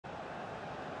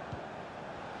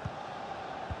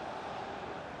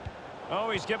Oh,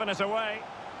 he's given it away.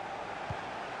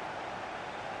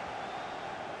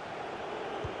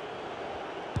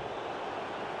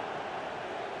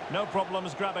 No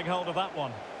problems grabbing hold of that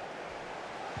one.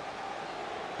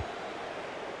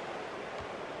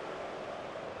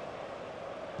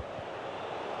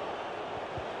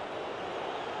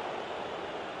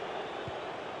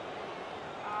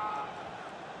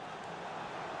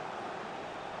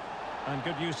 And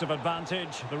good use of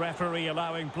advantage, the referee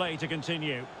allowing play to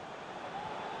continue.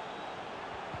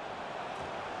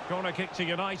 Corner kick to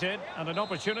United, and an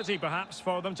opportunity perhaps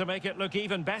for them to make it look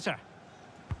even better.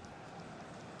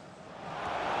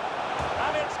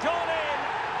 And it's gone in!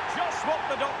 Just what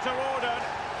the doctor ordered.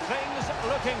 Things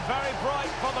looking very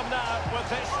bright for them now with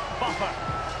this buffer.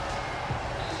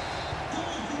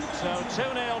 So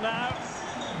 2-0 now.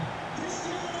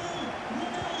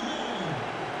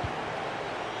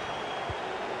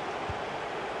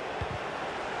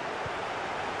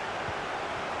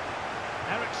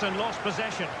 Ericsson lost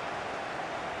possession.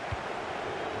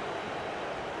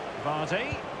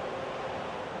 Vardy.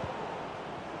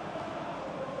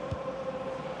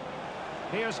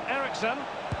 Here's Ericsson.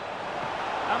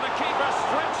 And the keeper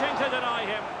stretching to deny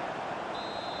him.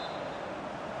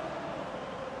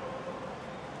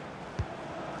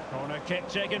 Corner kick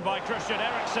taken by Christian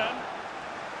Eriksen.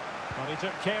 But he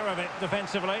took care of it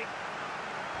defensively.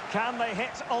 Can they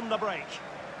hit on the break?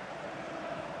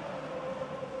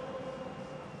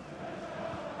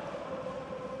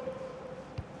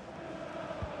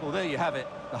 Well, there you have it.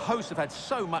 The hosts have had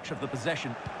so much of the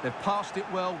possession. They've passed it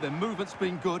well, their movement's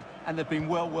been good, and they've been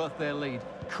well worth their lead.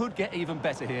 Could get even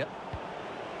better here.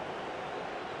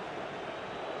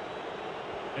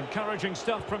 Encouraging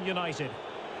stuff from United.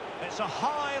 It's a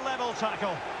high-level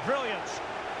tackle. Brilliant.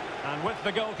 And with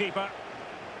the goalkeeper.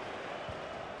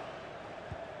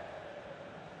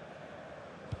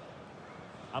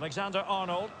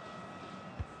 Alexander-Arnold.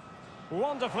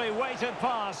 Wonderfully weighted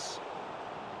pass.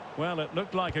 Well, it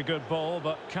looked like a good ball,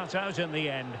 but cut out in the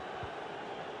end.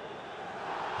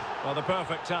 Well, the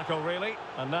perfect tackle, really.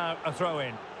 And now a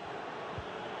throw-in.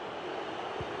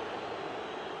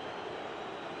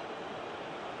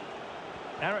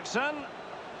 Ericsson.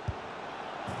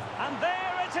 And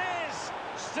there it is!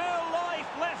 Still life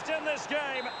left in this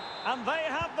game. And they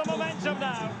have the momentum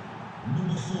now.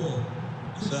 Number 4.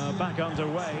 So back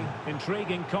underway.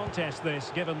 Intriguing contest this,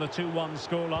 given the 2-1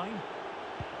 scoreline.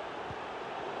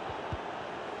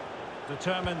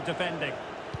 Determined defending.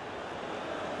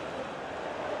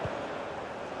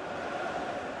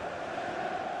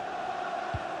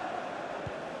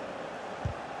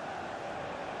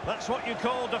 That's what you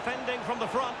call defending from the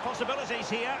front. Possibilities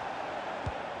here.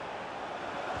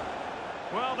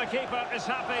 Well, the keeper is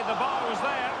happy. The bar was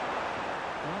there.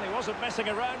 Well, he wasn't messing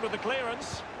around with the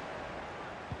clearance.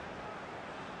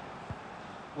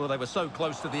 Well, they were so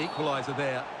close to the equaliser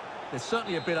there. They're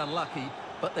certainly a bit unlucky,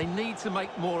 but they need to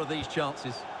make more of these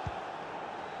chances.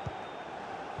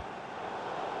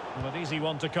 Well, an easy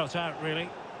one to cut out, really.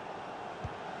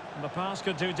 And the pass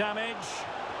could do damage.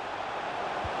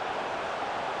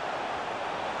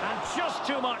 And just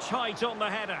too much height on the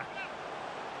header.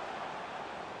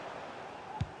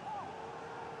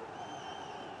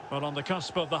 Well, on the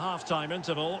cusp of the half-time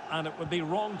interval, and it would be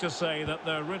wrong to say that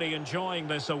they're really enjoying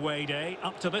this away day,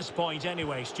 up to this point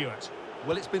anyway, Stuart.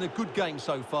 Well, it's been a good game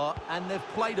so far, and they've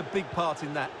played a big part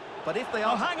in that. But if they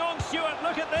are... Oh, hang on, Stuart,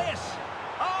 look at this!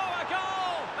 Oh, a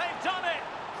goal! They've done it!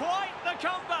 Quite the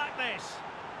comeback, this!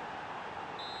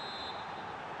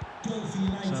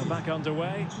 So back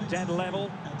underway, dead level,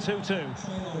 2-2.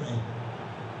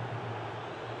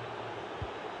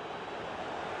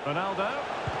 Ronaldo.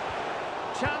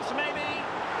 Chance maybe,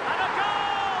 and a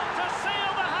goal to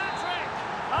seal the hat-trick!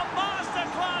 A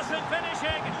masterclass in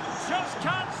finishing, just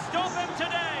can't stop him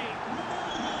today!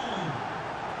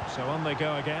 So on they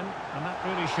go again, and that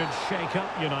really should shake up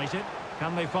United.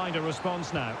 Can they find a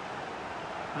response now?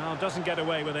 Well, doesn't get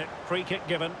away with it, free kick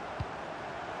given.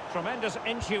 Tremendous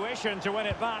intuition to win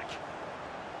it back.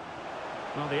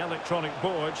 Well, the electronic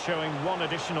board showing 1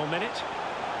 additional minute.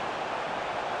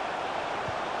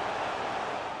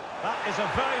 That is a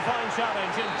very fine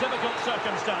challenge in difficult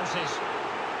circumstances.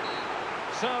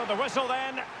 So the whistle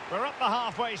then, we're at the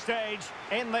halfway stage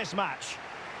in this match.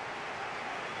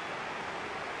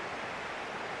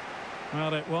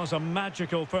 Well, it was a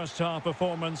magical first-half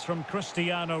performance from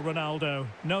Cristiano Ronaldo.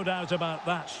 No doubt about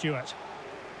that, Stuart.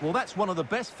 Well, that's one of the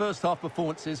best first-half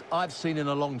performances I've seen in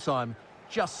a long time.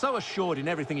 Just so assured in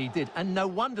everything he did, and no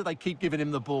wonder they keep giving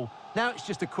him the ball. Now it's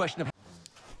just a question of...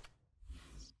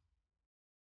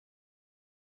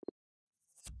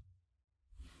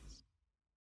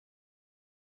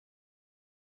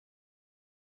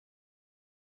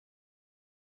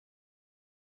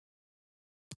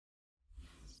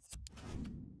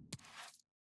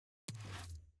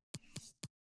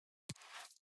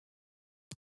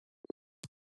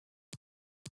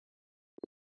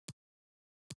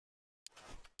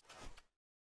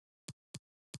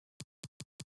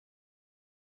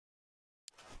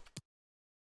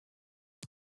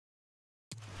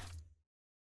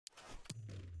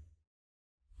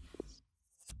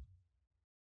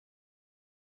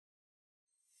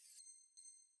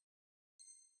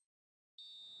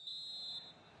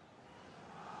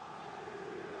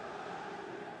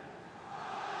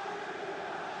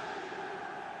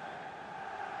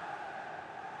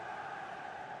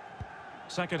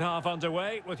 Second half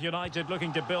underway, with United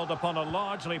looking to build upon a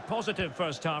largely positive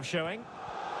first half showing.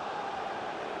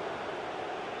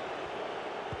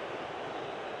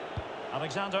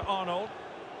 Alexander-Arnold.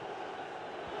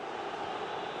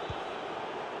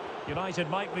 United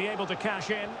might be able to cash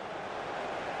in.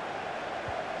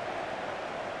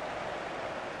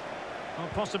 Well,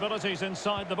 possibilities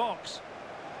inside the box.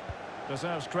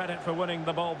 Deserves credit for winning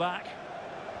the ball back.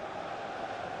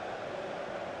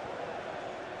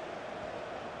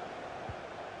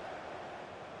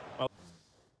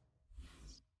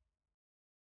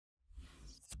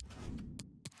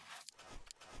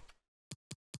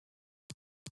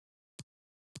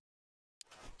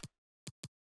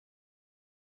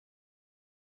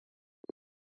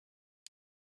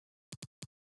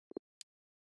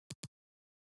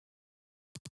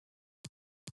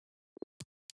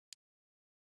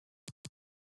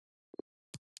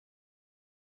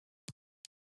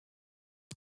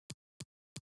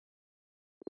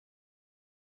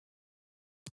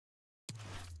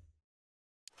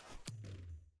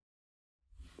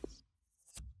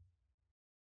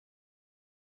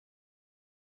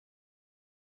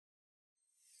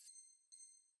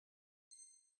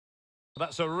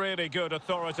 That's a really good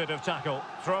authoritative tackle.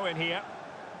 Throw in here.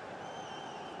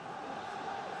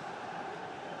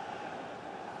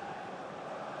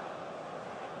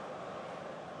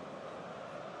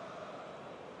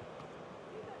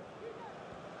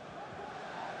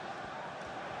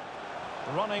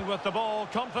 Running with the ball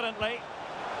confidently.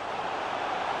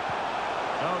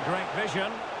 Oh, great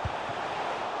vision.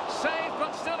 Save,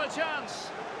 but still a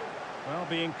chance. Well,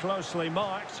 being closely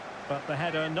marked, but the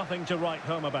header nothing to write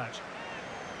home about.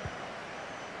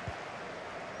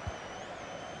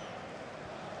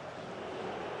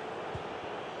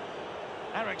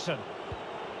 Ericsson.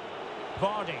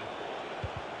 Vardy.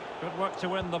 Good work to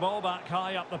win the ball back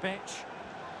high up the pitch.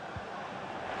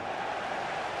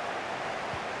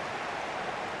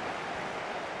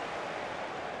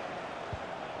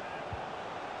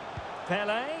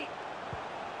 Pele.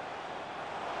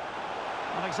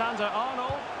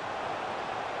 Alexander-Arnold.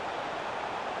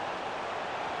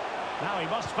 Now he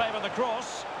must favour the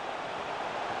cross.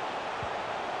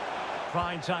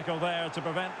 Fine tackle there to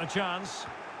prevent the chance.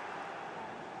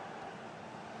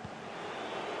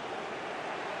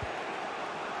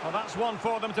 Well, that's one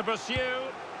for them to pursue.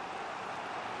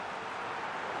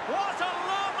 What a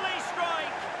lovely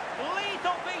strike!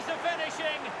 Lethal piece of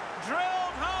finishing.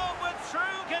 Drilled home with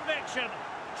true conviction.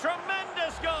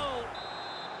 Tremendous goal.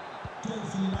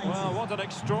 Well, what an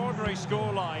extraordinary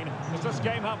scoreline. Does this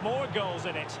game have more goals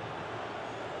in it?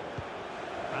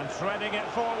 And threading it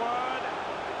forward.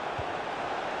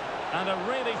 And a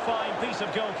really fine piece of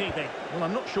goalkeeping. Well,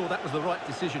 I'm not sure that was the right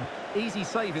decision. Easy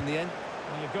save in the end.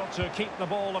 Well, you've got to keep the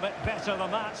ball a bit better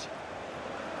than that.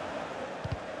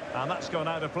 And that's gone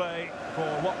out of play for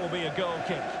what will be a goal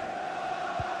kick.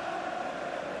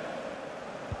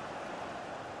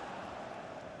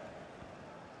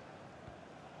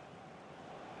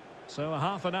 So a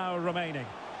half an hour remaining.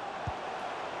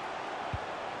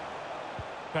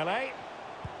 Pele.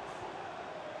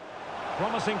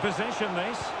 Promising position,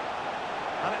 this.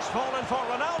 And it's fallen for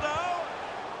Ronaldo.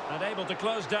 And able to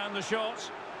close down the shot.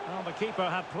 Well, the keeper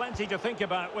had plenty to think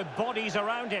about with bodies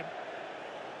around him.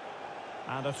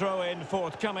 And a throw-in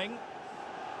forthcoming.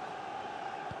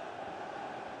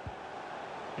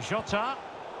 Jota.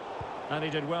 And he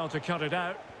did well to cut it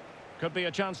out. Could be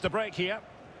a chance to break here.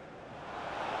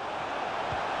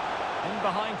 In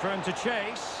behind for him to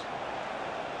chase.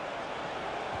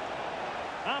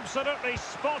 Absolutely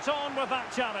spot on with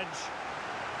that challenge.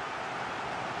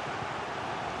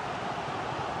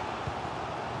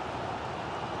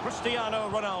 Cristiano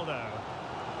Ronaldo.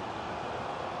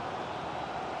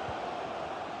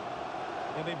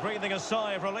 He'll be breathing a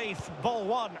sigh of relief. Ball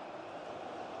one.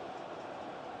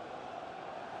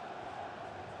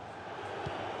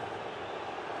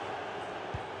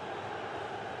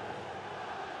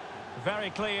 Very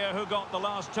clear who got the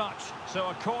last touch. So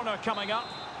a corner coming up.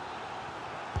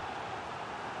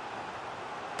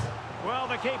 Well,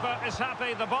 the keeper is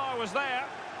happy the bar was there.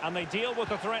 And they deal with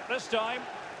the threat this time.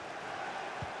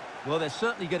 Well, they're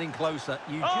certainly getting closer.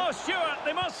 Oh, Stuart,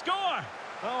 they must score.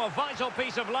 Oh, a vital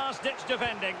piece of last-ditch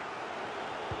defending.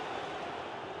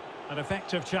 An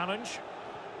effective challenge.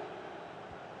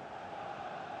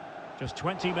 Just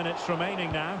 20 minutes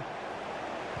remaining now.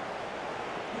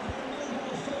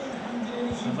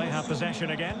 And they have possession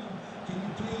again.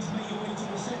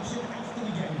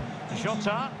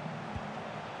 Jota.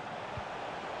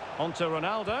 Onto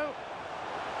Ronaldo.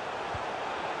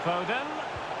 Foden.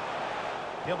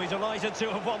 He'll be delighted to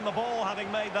have won the ball,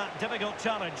 having made that difficult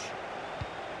challenge.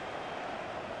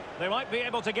 They might be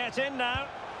able to get in now.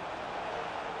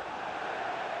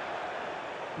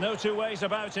 No two ways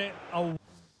about it.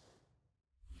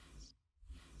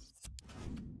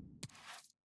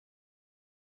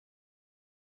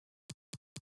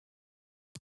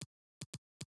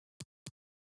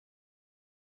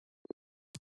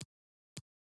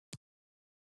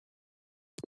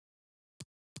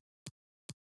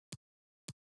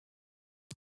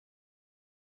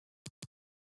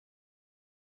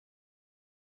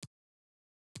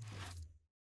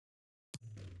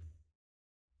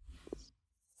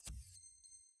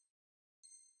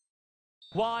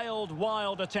 Wild,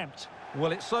 wild attempt.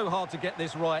 Well, it's so hard to get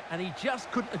this right, and he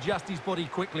just couldn't adjust his body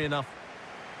quickly enough.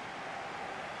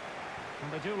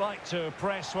 And they do like to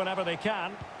press whenever they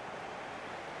can.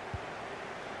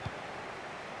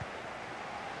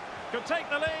 Could take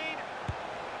the lead.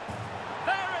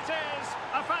 There it is!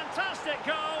 A fantastic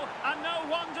goal, and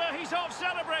no wonder he's off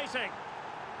celebrating.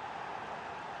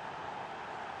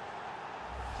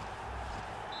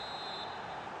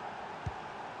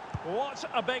 What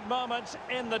a big moment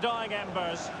in the dying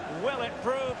embers. Will it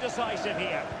prove decisive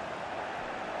here?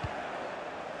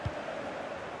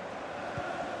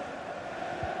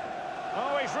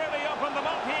 Oh, he's really opened them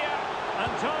up here.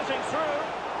 And darting through.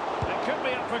 It could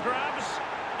be up for grabs.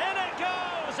 In it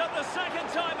goes at the second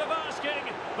time of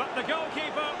asking. But the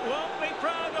goalkeeper won't be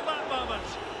proud of that moment.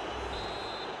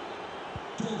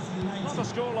 Not a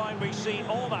scoreline we see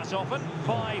all that often.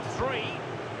 5-3.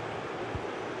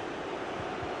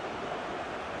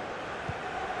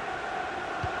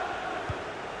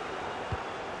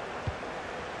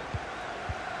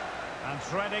 And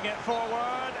threading it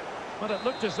forward. Well, it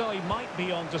looked as though he might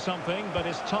be onto something, but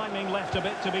his timing left a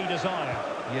bit to be desired.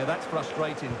 Yeah, that's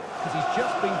frustrating, because he's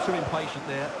just been too impatient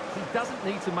there. He doesn't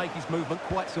need to make his movement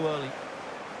quite so early.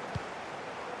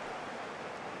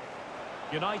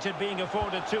 United being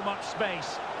afforded too much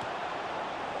space.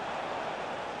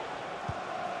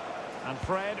 And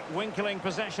Fred winkling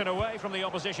possession away from the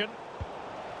opposition.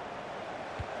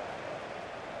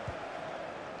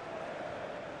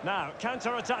 Now,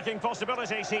 counter-attacking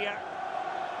possibilities here.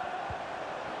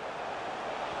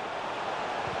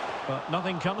 But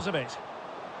nothing comes of it.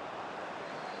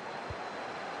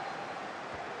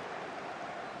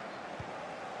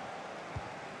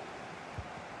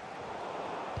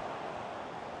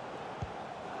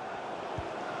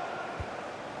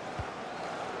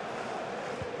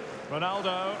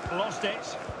 Ronaldo lost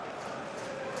it.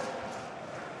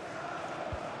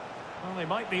 Well, they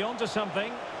might be onto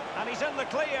something. And he's in the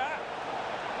clear.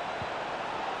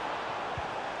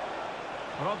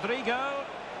 Rodrigo.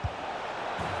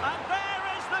 And there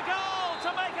is the goal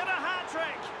to make it a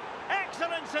hat-trick.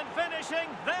 Excellence in finishing,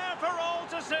 there for all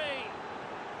to see.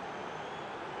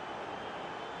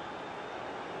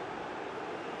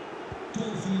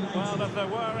 Well, if there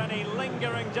were any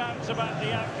lingering doubts about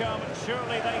the outcome,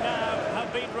 surely they now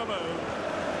have been removed.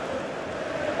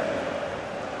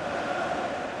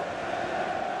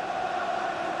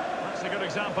 That's a good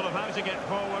example of how to get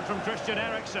forward from Christian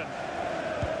Eriksen.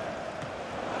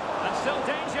 And still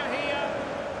danger here.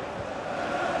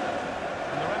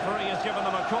 And the referee has given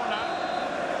them a corner.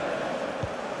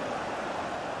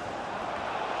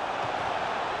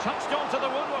 Touched onto the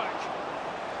woodwork.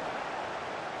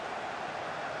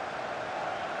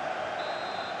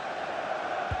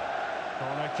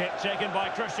 Corner kick taken by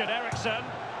Christian Eriksen.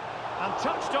 And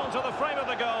touched onto the frame of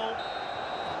the goal.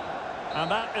 And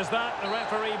that is that. The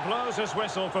referee blows his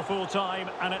whistle for full time,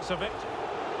 and it's a victory.